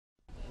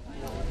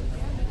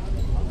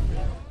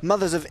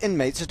Mothers of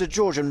inmates at a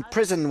Georgian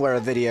prison where a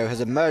video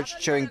has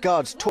emerged showing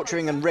guards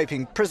torturing and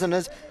raping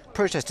prisoners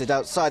protested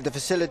outside the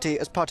facility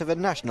as part of a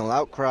national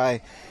outcry.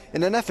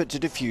 In an effort to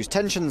diffuse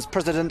tensions,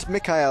 President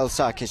Mikhail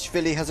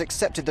Saakashvili has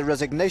accepted the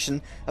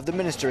resignation of the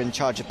minister in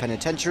charge of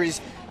penitentiaries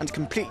and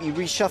completely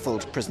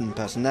reshuffled prison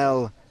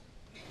personnel.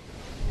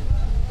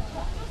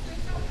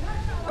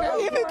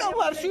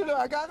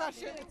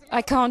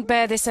 I can't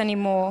bear this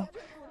anymore.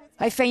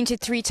 I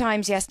fainted 3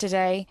 times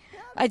yesterday.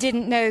 I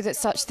didn't know that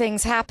such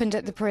things happened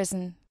at the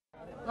prison.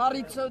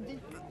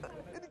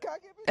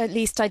 At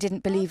least I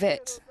didn't believe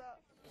it.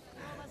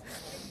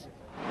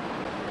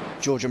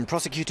 Georgian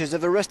prosecutors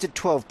have arrested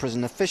 12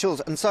 prison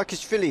officials and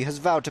Saakashvili has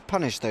vowed to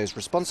punish those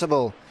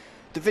responsible.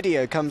 The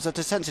video comes at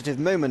a sensitive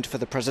moment for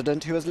the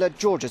president, who has led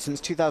Georgia since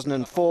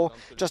 2004,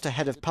 just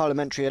ahead of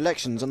parliamentary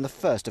elections on the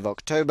 1st of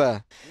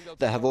October.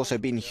 There have also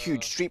been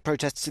huge street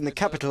protests in the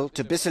capital,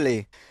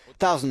 Tbilisi.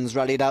 Thousands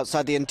rallied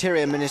outside the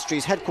Interior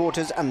Ministry's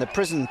headquarters and the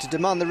prison to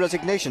demand the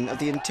resignation of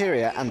the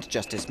Interior and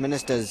Justice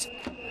ministers.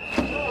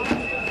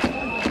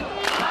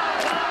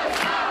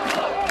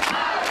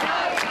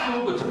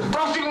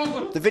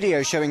 The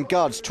video showing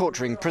guards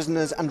torturing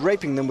prisoners and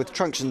raping them with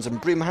truncheons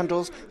and broom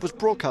handles was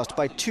broadcast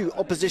by 2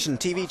 opposition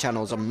TV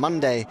channels on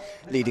Monday,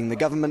 leading the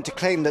government to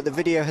claim that the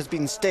video has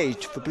been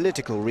staged for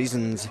political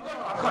reasons.